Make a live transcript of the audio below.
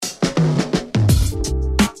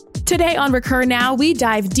Today on Recur Now, we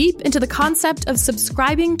dive deep into the concept of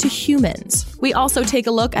subscribing to humans. We also take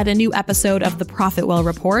a look at a new episode of the Profitwell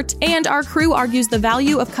Report, and our crew argues the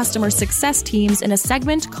value of customer success teams in a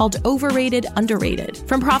segment called Overrated, Underrated.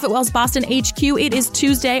 From Profitwell's Boston HQ, it is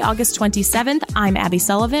Tuesday, August 27th. I'm Abby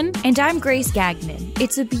Sullivan. And I'm Grace Gagnon.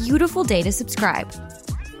 It's a beautiful day to subscribe.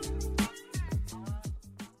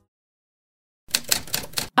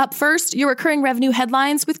 Up first, your recurring revenue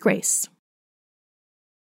headlines with Grace.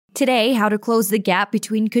 Today, how to close the gap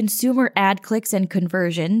between consumer ad clicks and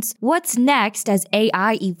conversions, what's next as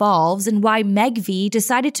AI evolves, and why Megvii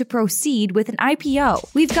decided to proceed with an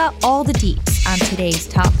IPO. We've got all the deets on today's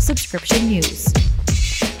top subscription news.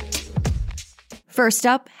 First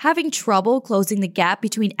up, having trouble closing the gap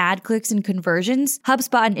between ad clicks and conversions?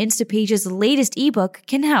 HubSpot and Instapage's latest ebook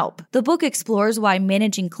can help. The book explores why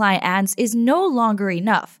managing client ads is no longer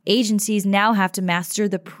enough. Agencies now have to master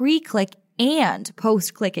the pre-click and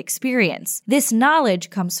post-click experience. This knowledge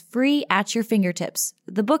comes free at your fingertips.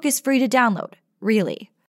 The book is free to download, really.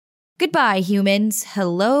 Goodbye, humans.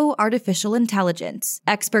 Hello, artificial intelligence.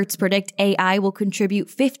 Experts predict AI will contribute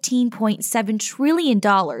 $15.7 trillion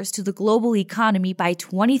to the global economy by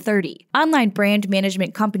 2030. Online brand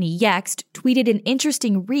management company Yext tweeted an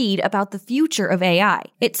interesting read about the future of AI.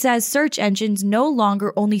 It says search engines no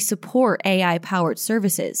longer only support AI-powered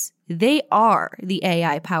services. They are the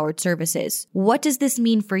AI-powered services. What does this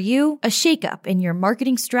mean for you? A shakeup in your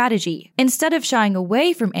marketing strategy. Instead of shying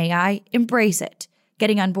away from AI, embrace it.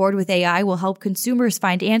 Getting on board with AI will help consumers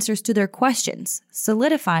find answers to their questions,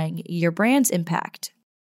 solidifying your brand's impact.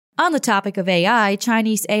 On the topic of AI,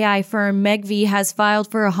 Chinese AI firm Megvii has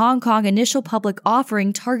filed for a Hong Kong initial public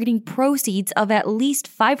offering targeting proceeds of at least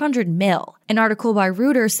 $500 million. An article by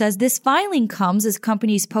Reuters says this filing comes as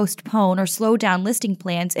companies postpone or slow down listing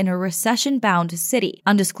plans in a recession-bound city.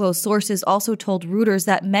 Undisclosed sources also told Reuters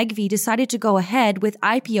that Megvii decided to go ahead with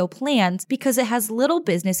IPO plans because it has little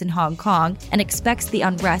business in Hong Kong and expects the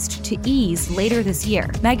unrest to ease later this year.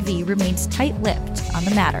 Megvii remains tight-lipped on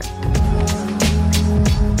the matter.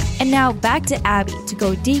 And now back to Abby to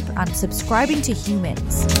go deep on subscribing to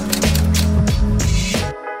humans.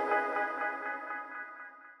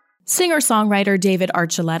 Singer-songwriter David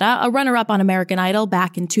Archuleta, a runner-up on American Idol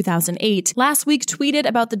back in 2008, last week tweeted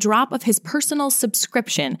about the drop of his personal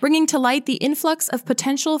subscription, bringing to light the influx of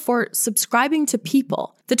potential for subscribing to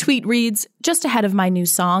people. The tweet reads, "Just ahead of my new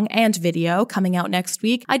song and video coming out next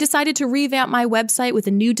week, I decided to revamp my website with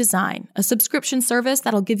a new design, a subscription service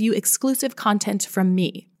that'll give you exclusive content from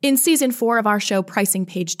me." In Season 4 of our show Pricing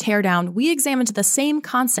Page Teardown, we examined the same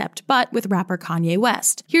concept, but with rapper Kanye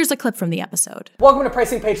West. Here's a clip from the episode. Welcome to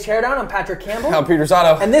Pricing Page Teardown. I'm Patrick Campbell. I'm Peter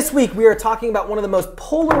Zotto. And this week we are talking about one of the most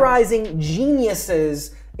polarizing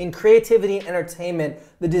geniuses in creativity and entertainment,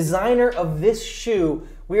 the designer of this shoe.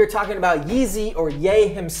 We are talking about Yeezy, or Ye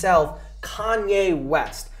himself, Kanye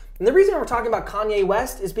West. And the reason we're talking about Kanye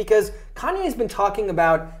West is because Kanye has been talking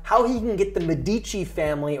about how he can get the Medici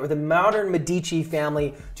family, or the modern Medici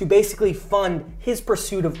family, to basically fund his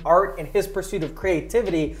pursuit of art and his pursuit of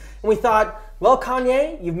creativity. And we thought, well,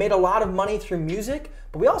 Kanye, you've made a lot of money through music,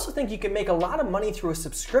 but we also think you can make a lot of money through a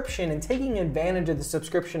subscription and taking advantage of the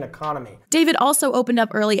subscription economy. David also opened up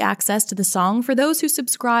early access to the song for those who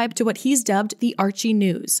subscribe to what he's dubbed the Archie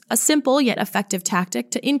News, a simple yet effective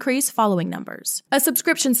tactic to increase following numbers. A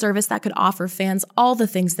subscription service that could offer fans all the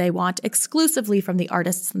things they want exclusively from the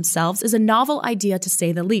artists themselves is a novel idea, to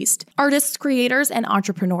say the least. Artists, creators, and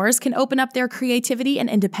entrepreneurs can open up their creativity and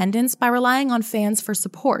independence by relying on fans for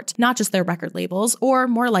support, not just their record labels, or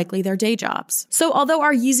more likely their day jobs. So although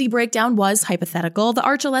our Yeezy breakdown was hypothetical, the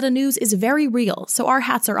Archuleta news is very real, so our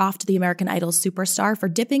hats are off to the American Idol superstar for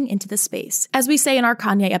dipping into the space. As we say in our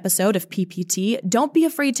Kanye episode of PPT, don't be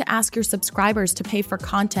afraid to ask your subscribers to pay for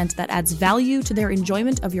content that adds value to their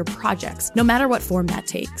enjoyment of your projects, no matter what form that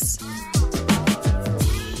takes.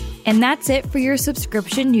 And that's it for your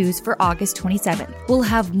subscription news for August 27th. We'll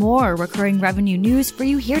have more recurring revenue news for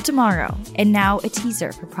you here tomorrow. And now a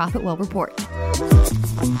teaser for Profitwell Report.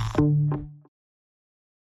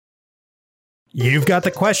 You've got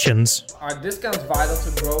the questions. Are discounts vital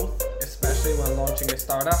to growth, especially when launching a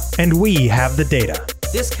startup? And we have the data.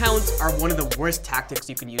 Discounts are one of the worst tactics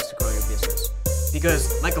you can use to grow your business.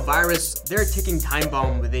 Because, like a virus, they're a ticking time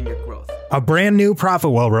bomb within your growth. A brand new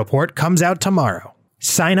Profitwell Report comes out tomorrow.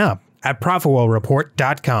 Sign up at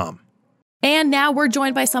ProfitwellReport.com. And now we're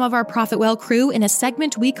joined by some of our Profitwell crew in a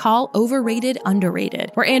segment we call Overrated, Underrated,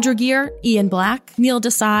 where Andrew Gear, Ian Black, Neil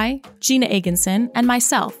Desai, Gina Agenson, and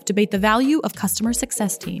myself debate the value of customer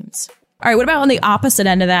success teams. All right, what about on the opposite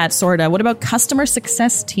end of that, sorta? What about customer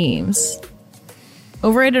success teams?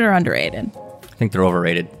 Overrated or underrated? I think they're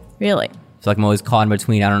overrated. Really? So like I'm always caught in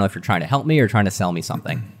between. I don't know if you're trying to help me or trying to sell me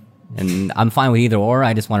something. And I'm fine with either or.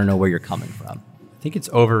 I just want to know where you're coming from. I think it's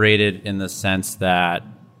overrated in the sense that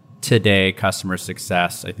today customer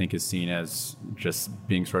success, I think, is seen as just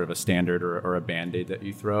being sort of a standard or a Band-Aid that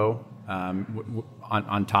you throw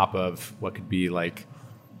on top of what could be like,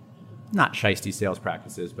 not shiesty sales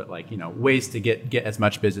practices, but like, ways to get as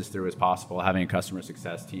much business through as possible, having a customer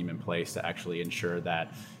success team in place to actually ensure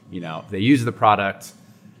that, they use the product.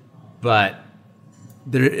 But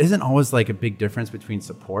there isn't always like a big difference between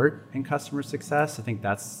support and customer success. I think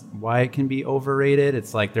that's why it can be overrated.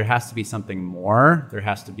 It's like there has to be something more. There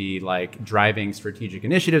has to be like driving strategic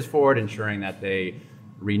initiatives forward, ensuring that they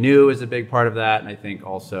renew is a big part of that. And I think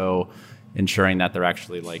also ensuring that they're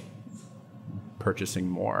actually like purchasing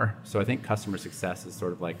more. So I think customer success is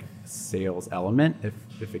sort of like a sales element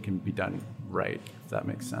if it can be done right, if that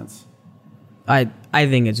makes sense. I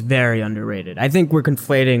think it's very underrated. I think we're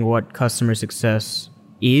conflating what customer success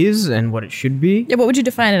is and what it should be. Yeah, what would you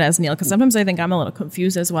define it as, Neil? Because sometimes I think I'm a little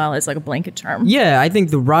confused as well as like a blanket term. Yeah, I think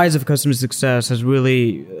the rise of customer success has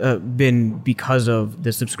really been because of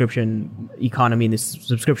the subscription economy and the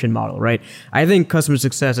subscription model, right? I think customer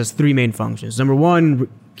success has three main functions. Number one,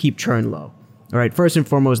 keep churn low. All right, first and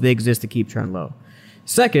foremost, they exist to keep churn low.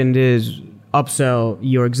 Second is upsell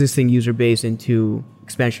your existing user base into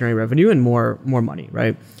expansionary revenue and more money,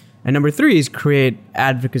 right? And number three is create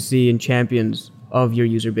advocacy and champions of your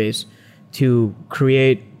user base to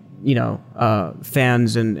create,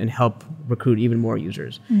 fans and help recruit even more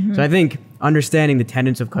users. Mm-hmm. So I think understanding the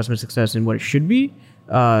tenets of customer success and what it should be,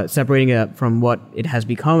 separating it from what it has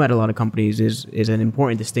become at a lot of companies is an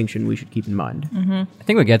important distinction we should keep in mind. Mm-hmm. I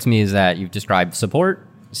think what gets me is that you've described support,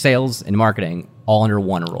 sales, and marketing all under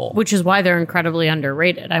one role. Which is why they're incredibly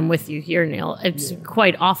underrated. I'm with you here, Neil. It's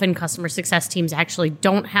quite often customer success teams actually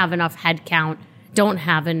don't have enough headcount, don't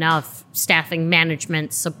have enough staffing,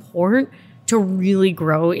 management, support to really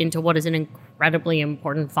grow into what is an incredibly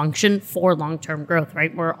important function for long-term growth,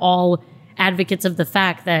 right? We're all advocates of the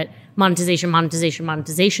fact that monetization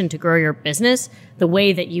to grow your business, the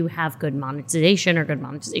way that you have good monetization or good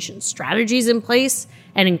monetization strategies in place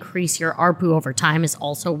and increase your ARPU over time is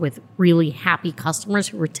also with really happy customers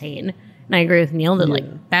who retain. And I agree with Neil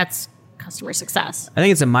that that's customer success. I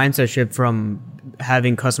think it's a mindset shift from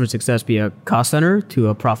having customer success be a cost center to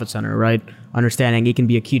a profit center, right? Understanding it can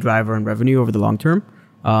be a key driver in revenue over the long term.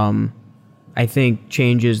 I think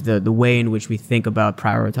changes the way in which we think about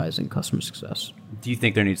prioritizing customer success. Do you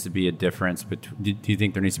think there needs to be a difference between? Do you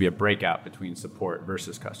think there needs to be a breakout between support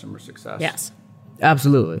versus customer success? Yes.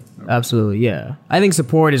 Absolutely. Absolutely, yeah. I think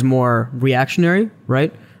support is more reactionary,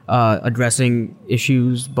 right? Addressing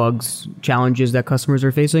issues, bugs, challenges that customers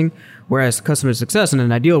are facing, whereas customer success in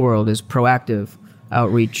an ideal world is proactive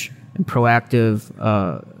outreach and proactive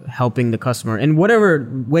helping the customer. In whatever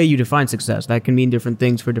way you define success, that can mean different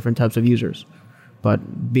things for different types of users,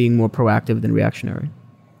 but being more proactive than reactionary.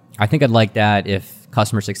 I think I'd like that if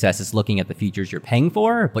customer success is looking at the features you're paying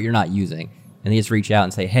for, but you're not using. And they just reach out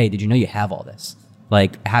and say, hey, did you know you have all this?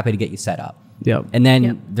 Like, happy to get you set up. Yep. And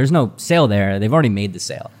then there's no sale there. They've already made the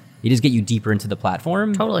sale. You just get you deeper into the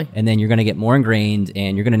platform. Totally. And then you're going to get more ingrained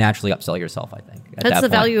and you're going to naturally upsell yourself, I think. That's the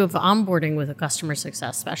value of onboarding with a customer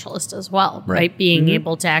success specialist as well, right? Being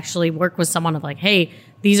able to actually work with someone of like, hey,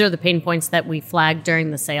 these are the pain points that we flagged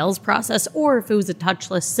during the sales process. Or if it was a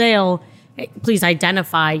touchless sale, please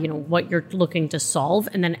identify, what you're looking to solve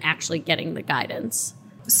and then actually getting the guidance.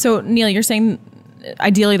 So, Neil, you're saying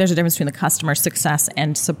ideally there's a difference between the customer success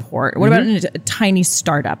and support. What about in a tiny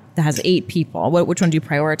startup that has 8 people? Which one do you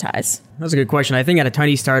prioritize? That's a good question. I think at a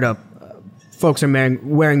tiny startup, folks are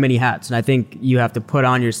wearing many hats. And I think you have to put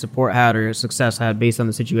on your support hat or your success hat based on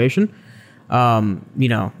the situation.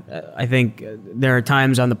 I think there are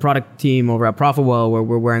times on the product team over at Profitwell where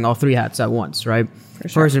we're wearing all 3 hats at once, right? For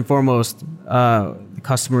sure. First and foremost, the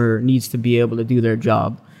customer needs to be able to do their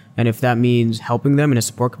job. And if that means helping them in a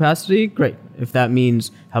support capacity, great. If that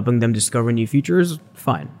means helping them discover new features,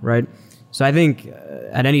 fine, right? So I think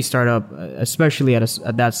at any startup, especially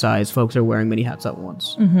at that size, folks are wearing many hats at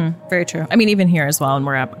once. Mm-hmm. Very true. I mean, even here as well, and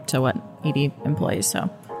we're up to 80 employees, so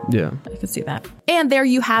yeah, I can see that. And there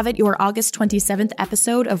you have it, your August 27th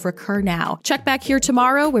episode of Recur Now. Check back here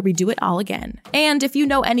tomorrow where we do it all again. And if you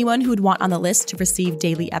know anyone who'd want on the list to receive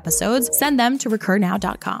daily episodes, send them to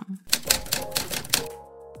recurnow.com.